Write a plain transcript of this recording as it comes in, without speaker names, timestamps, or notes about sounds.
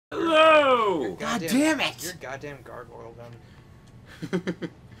God goddamn, damn it! Your goddamn gargoyle gun.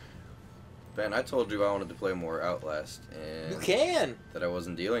 Ben, I told you I wanted to play more Outlast, and You can! that I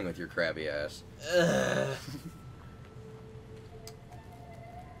wasn't dealing with your crabby ass. Ugh.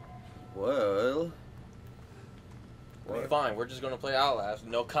 Well... What? Fine, we're just gonna play Outlast,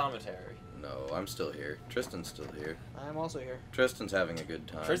 no commentary. No, I'm still here. Tristan's still here. I'm also here. Tristan's having a good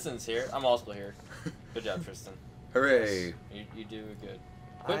time. Tristan's here. I'm also here. Good job, Tristan. Hooray! You do good.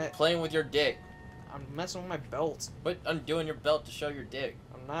 Quit I- playing with your dick. I'm messing with my belt. Quit undoing your belt to show your dick.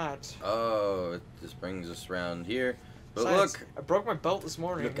 I'm not. Oh, it just brings us around here. But Besides, look! I broke my belt this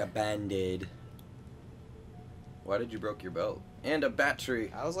morning. Look, a band-aid. Why did you broke your belt? And a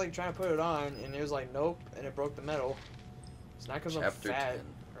battery! I was like trying to put it on, and it was like, nope, and it broke the metal. It's not because I'm Chapter fat 10.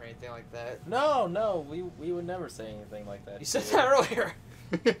 or anything like that. No, we would never say anything like that. You said that earlier.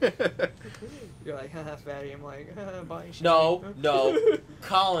 You're like, haha, fatty. I'm like, haha, body shame. No.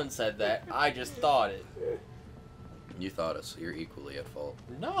 Colin said that. I just thought it. You thought it, so you're equally at fault.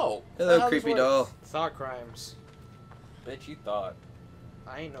 No. Hello, How this creepy works. doll. Thought crimes. Bitch, you thought.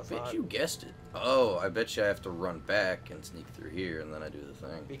 I ain't no Bet thought. you guessed it. Oh, I bet you I have to run back and sneak through here, and then I do the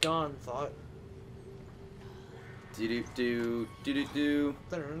thing. Be gone, thought. Do-do-do, do-do-do.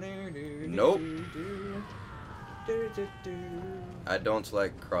 Nope. I don't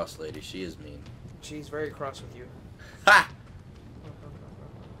like Cross Lady. She is mean. She's very cross with you. Ha!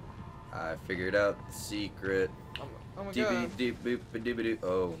 I figured out the secret. Oh my god. Dee-bee-dee-boop-a-dee-bee-doo.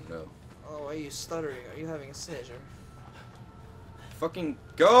 Oh, no. Oh, why are you stuttering? Are you having a seizure? Fucking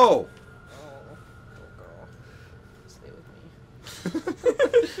go! Oh, girl. Stay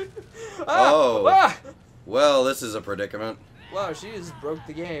with me. Oh. Ah! Well, this is a predicament. Wow, she just broke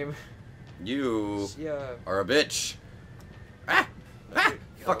the game. You She, are a bitch. Ah! Ah!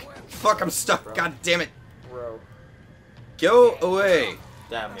 Fuck. away. Fuck, I'm stuck. Bro. God damn it. Bro. Go away.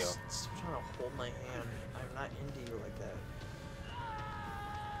 Damn you. Stop trying to hold my hand. I'm not into you like that.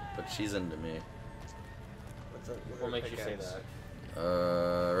 But she's into me. With What her makes you say pickaxe. that?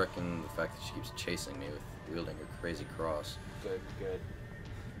 I reckon the fact that she keeps chasing me with wielding a crazy cross. Good.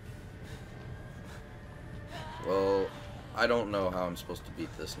 Well, I don't know how I'm supposed to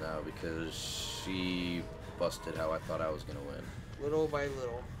beat this now because she busted how I thought I was gonna win. Little by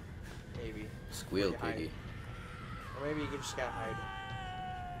little. Maybe. Squeal, You hide. piggy. Or maybe you just gotta hide.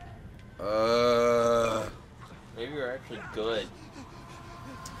 Maybe you're actually good.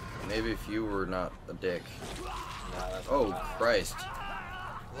 Maybe if you were not a dick. Nah, that's Oh, not. Christ.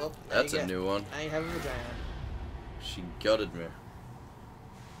 Well, now That's you a get- new one. Now you have a vagina. She gutted me.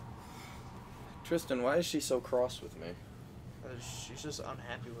 Tristan, why is she so cross with me? She's just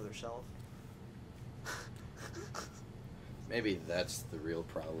unhappy with herself. Maybe that's the real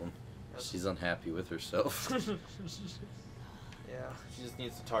problem. She's unhappy with herself. Yeah. She just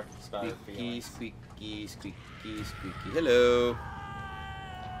needs to talk about her Squeaky, feelings. squeaky, squeaky, squeaky. Hello.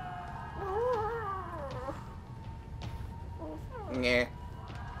 Nah. I'm gonna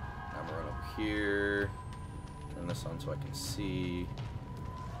run over here. Turn this on so I can see.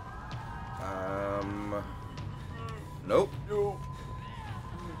 Nope.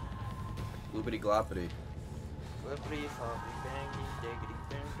 Gloopity gloppity. Flippity floppy bangy diggity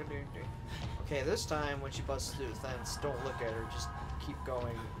ding ding ding. Okay, this time when she busts through the fence, don't look at her. Just keep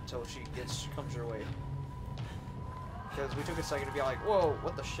going until she comes your way. Because we took a second to be like, whoa,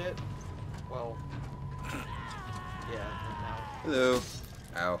 what the shit? Well, yeah, now. Hello.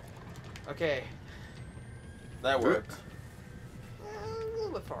 Ow. Okay. That worked. A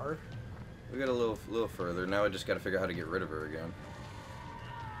little bit far. We got a little further. Now I just got to figure out how to get rid of her again.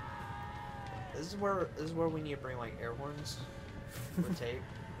 This is where we need to bring like air horns with tape.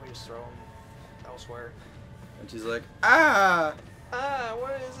 We just throw them elsewhere. And she's like, ah! Ah,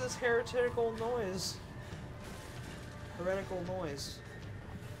 what is this heretical noise? Heretical noise.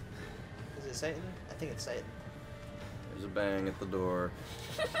 Is it Satan? I think it's Satan. There's a bang at the door.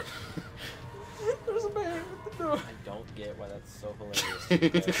 There's a bang at the door. I don't get why that's so hilarious. I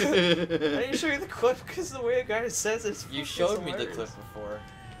didn't show you the clip because the way a guy says it's. You it's showed me the hilarious. clip before.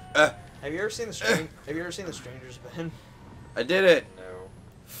 Have you ever seen Have you ever seen the Strangers, Ben? I did it. No.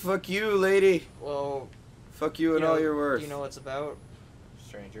 Fuck you, lady. Well, Fuck you and all your worth. Do you know what it's about?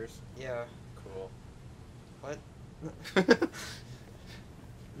 Strangers. Yeah. Cool. What?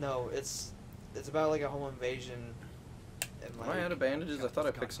 No, it's about like a home invasion. And Am I out of bandages? I thought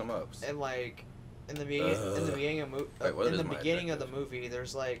I picked some up. And like in the beginning of Wait, what in is the my beginning of the objective? movie,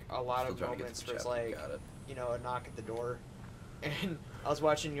 there's like a lot Still of trying to get moments some where it's chapter. like, Got it. you know, a knock at the door, and I was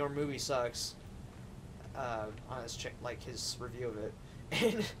watching Your Movie Sucks, on his like his review of it,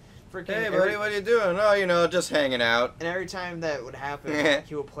 and freaking. Hey, buddy, what are you doing? Oh, you know, just hanging out. And every time that would happen,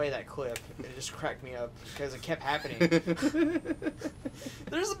 he would play that clip. And it just cracked me up because it kept happening.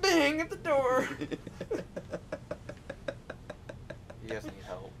 There's a bang at the door. You guys need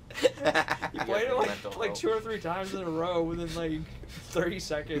help. He played it like 2 or 3 times in a row within like 30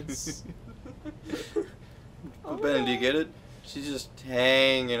 seconds. But Ben, do you get it? She's just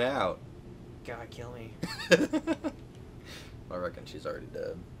hanging out. God, kill me. I reckon she's already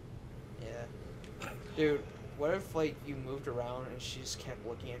dead. Yeah. Dude, what if like you moved around and she just kept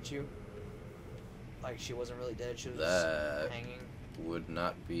looking at you? Like she wasn't really dead, she was That hanging. would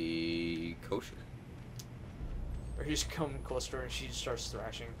not be kosher. Or you just come closer to her and she just starts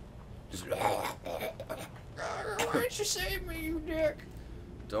thrashing. Just, Why didn't you save me, you dick?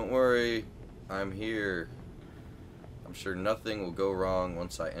 don't worry, I'm here. I'm sure nothing will go wrong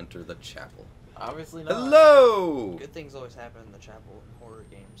once I enter the chapel. Obviously not. Hello! Good things always happen in the chapel in horror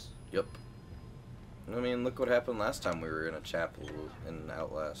games. Yep. I mean, look what happened last time we were in a chapel in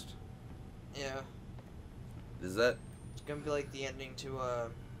Outlast. Yeah. Is that... It's gonna be like the ending to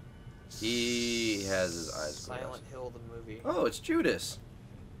He has his eyes Silent closed. Hill, the movie. Oh, it's Judas.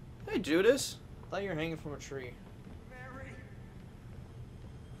 Hey, Judas. I thought you were hanging from a tree. Mary!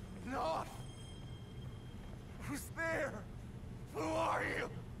 No! Who's there? Who are you?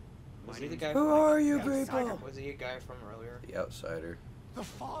 Was he the guy Who from are you the outsider? people? Was he a guy from earlier? The outsider. The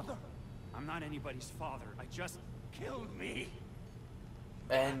father! I'm not anybody's father. I just killed me.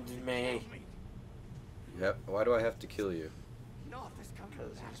 And me. Killed me. Yep. Why do I have to kill you? Not this coming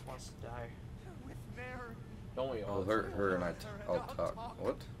Because he back. just wants to die. With Mary. Don't we all? Oh, her and I'll talk.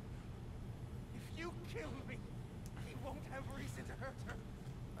 What? If you kill me, he won't have reason to hurt her.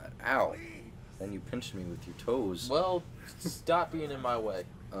 Ow. Please. Then you pinched me with your toes. Well, stop being in my way.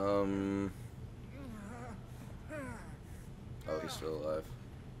 Oh, he's still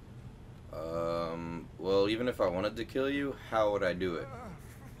alive. Well, even if I wanted to kill you, how would I do it?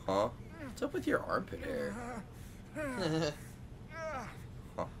 Huh? What's up with your armpit hair? That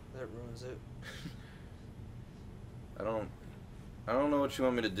Huh. ruins it. I don't know what you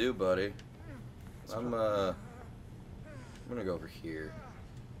want me to do, buddy. I'm gonna go over here.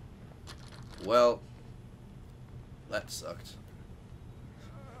 Well, that sucked.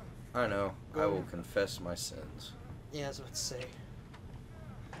 I know. I will confess my sins. Yeah, I was about to say.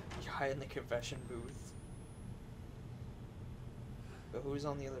 You hide in the confession booth. But who's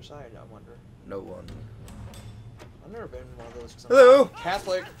on the other side, I wonder? No one. I've never been in one of those. 'Cause I'm Hello.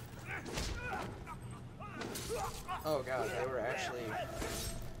 Catholic. Oh god, they were actually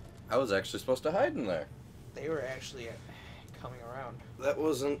I was actually supposed to hide in there. coming around. That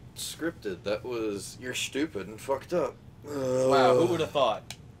wasn't scripted. That was you're stupid and fucked up. Wow, who would have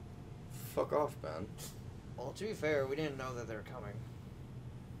thought? Fuck off, man. Well, to be fair, we didn't know that they were coming.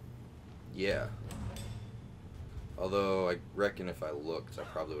 Yeah. Although I reckon if I looked, I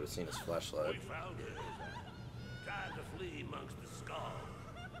probably would have seen his flashlight. We found her. Tried to flee amongst the skull.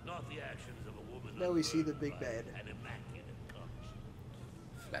 Not the actions of a woman. Now we see the unburdened big by bad. An immaculate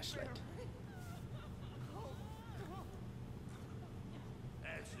conscience. Flashlight.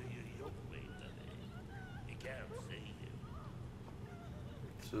 Answer your yoke mate today. He can't see you.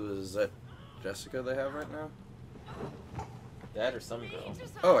 So is that Jessica they have right now? That or some girl.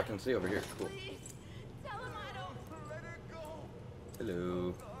 Oh, I can see over here. Cool. Please, tell him I don't. Let her go.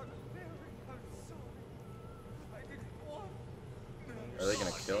 Hello. God, Mary, I'm sorry. I didn't want. Are they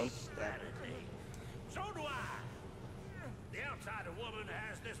gonna kill him? Vanity. So do I. The outsider woman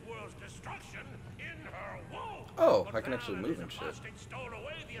has this world's destruction in her womb. Oh, But I can actually now move that and the shit. busting stole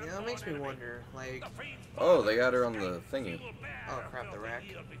away the Yeah, that unborn makes me enemy, wonder, like, the fiend's Oh, they got her on father the thingy. will bear Oh, her crap, the filthy rack.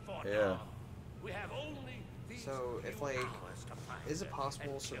 yield before Yeah. dawn. We have only these so if few like, hours to find is it her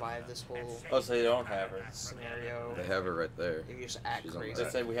possible and to kill survive her this and whole save Oh, so they don't have her. scenario? They have her right there. If you just act She's on the crazy. They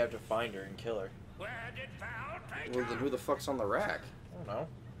say we have to find her and kill her. Where did thou take Well, then who the fuck's on the rack? I don't know.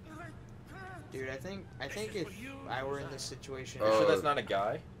 Dude, I think if I were in this situation, Are you sure Oh. that's not a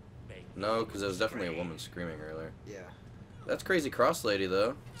guy? No, because there was definitely a woman screaming earlier. yeah. That's Crazy Cross Lady,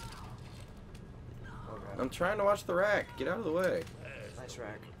 though. Oh god. I'm trying to watch the rack. Get out of the way. Nice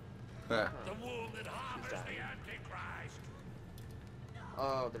rack. Huh. The womb that harbors the dying. Antichrist.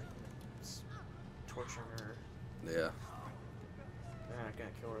 Oh, they're torturing her. Yeah. They're not gonna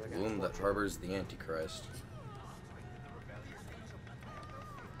kill her. They're gonna Womb that torture her. harbors the Antichrist.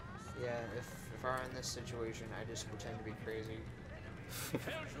 Yeah, if I were in this situation, I just pretend to be crazy. You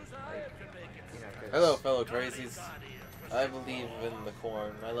know, 'cause Hello, fellow crazies. I believe in the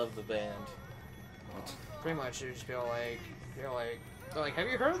corn. I love the band. pretty much you just feel like they're like, have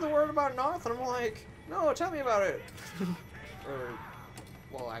you heard the word about Noth? And I'm like, no, tell me about it. Or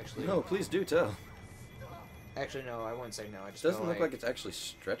Well, actually, No, please do tell. actually, no, I wouldn't say no. I It just doesn't feel look like it's actually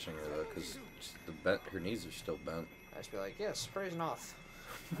stretching her though, because her knees are still bent. I just be like, yes, spray's off.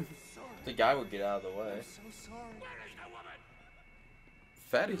 The guy would get out of the way. I'm so sorry.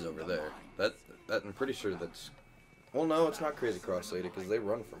 Fatty's over there. That I'm pretty sure that's. Well, no, it's not Crazy Cross Lady because they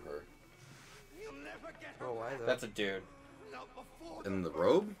run from her. You'll never get her. Oh, why though? That's a dude. Not before. In the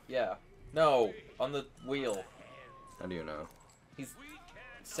robe? Yeah. No, on the wheel. How do you know? He's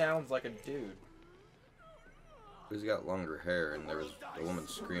sounds like a dude. He's got longer hair, and there was a woman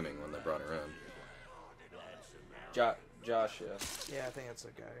screaming when they brought her in. Josh, yeah. Yeah, I think that's a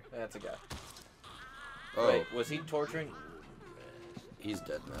guy. That's a guy. Oh, Wait, was he torturing? he's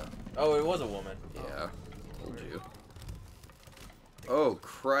dead now. Oh, it was a woman. Yeah, told you. Oh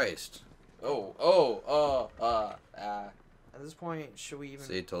Christ! At this point, should we even?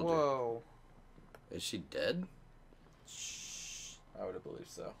 See, I told you. Whoa. Is she dead? Shh. I would have believed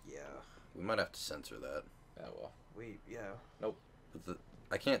so. Yeah. We might have to censor that. Yeah, well. Yeah. But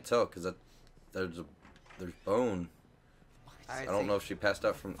I can't tell because there's bone. I don't know if she passed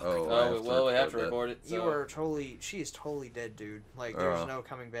out from. Oh, Oh, we have to that. record it. So. You are totally. She is totally dead, dude. Like, there's no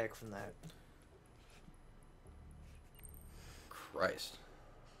coming back from that. Christ.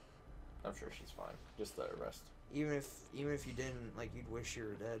 I'm sure she's fine. Just let her rest. Even if you didn't, like, you'd wish you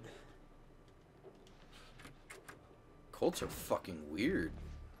were dead. Colts are fucking weird.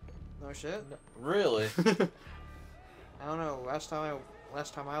 No shit. No, really? I don't know. Last time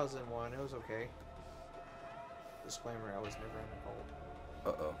I was in one, it was okay. Disclaimer: I was never in a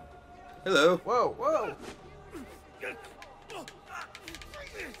cult. Uh-oh. Hello. Whoa! Whoa!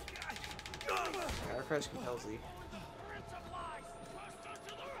 Our Christ compels thee.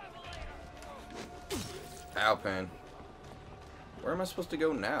 Ow, pain. Where am I supposed to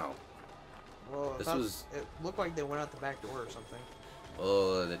go now? Well, it looked like they went out the back door or something.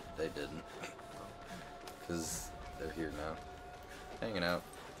 Oh, they didn't. Because they're here now. Hanging out.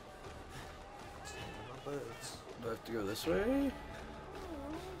 Do I have to go this way?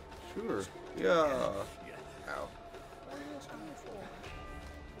 Sure. Yeah. Ow.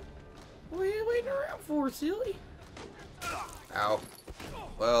 What are you waiting around for, silly? Ow.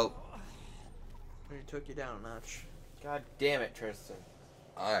 Well, He took you down a notch. God damn it, Tristan.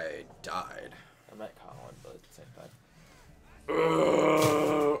 I died. I met Colin, but at the same time.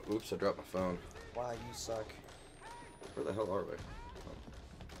 Oops, I dropped my phone. Wow, you suck. Where the hell are we?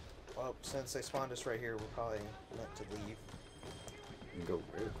 Well, since they spawned us right here, we're probably meant to leave. You can go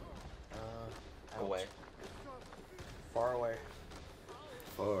where? Out. Away. Far away.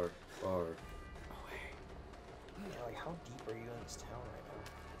 Far. Yeah, like, how deep are you in this town right now?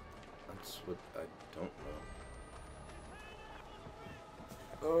 That's what I don't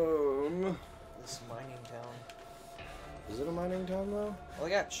know. This mining town. Is it a mining town though? Well, they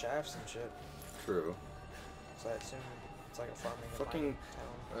got shafts and shit, True. so I assume it's like a farming and Fucking- mining town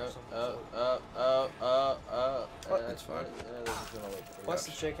or something. That's fine. Plus,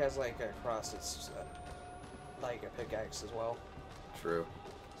 the chick has like a cross that's like a pickaxe as well. True.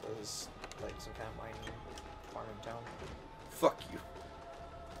 So it's like some kind of mining farming town Fuck you.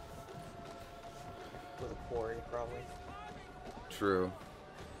 with a quarry, probably. True.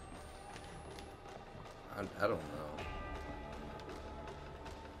 I don't know.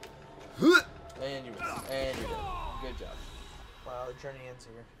 And you missed. And you're done. Good job. Wow, the journey ends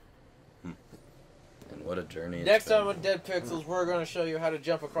here. And what a journey. it's Next been. time on Dead Pixels, we're going to show you how to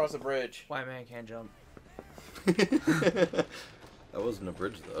jump across a bridge. White man can't jump. That wasn't a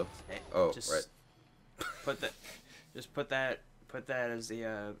bridge though. Hey, Oh, just right. Put that as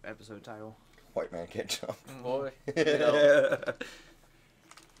the episode title. White man can't jump. Boy.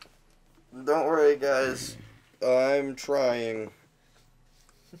 Don't worry, guys. I'm trying.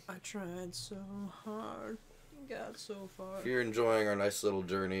 I tried so hard, got so far. If you're enjoying our nice little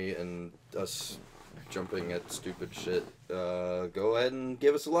journey and us jumping at stupid shit, go ahead and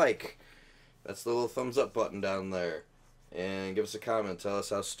give us a like. That's the little thumbs up button down there. And give us a comment. Tell us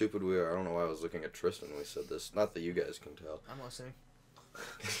how stupid we are. I don't know why I was looking at Tristan when we said this. Not that you guys can tell. I'm listening.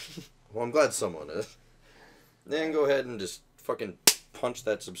 Well, I'm glad someone is. Then go ahead and just fucking punch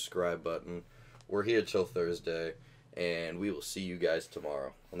that subscribe button. We're here till Thursday. And we will see you guys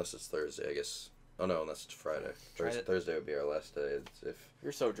tomorrow. Unless it's Thursday, I guess. Oh no, unless it's Friday. Thursday would be our last day. If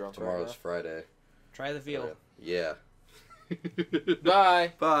You're so drunk tomorrow's right Friday. Try the veal. Yeah. now.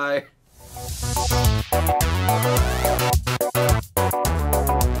 Bye. Bye.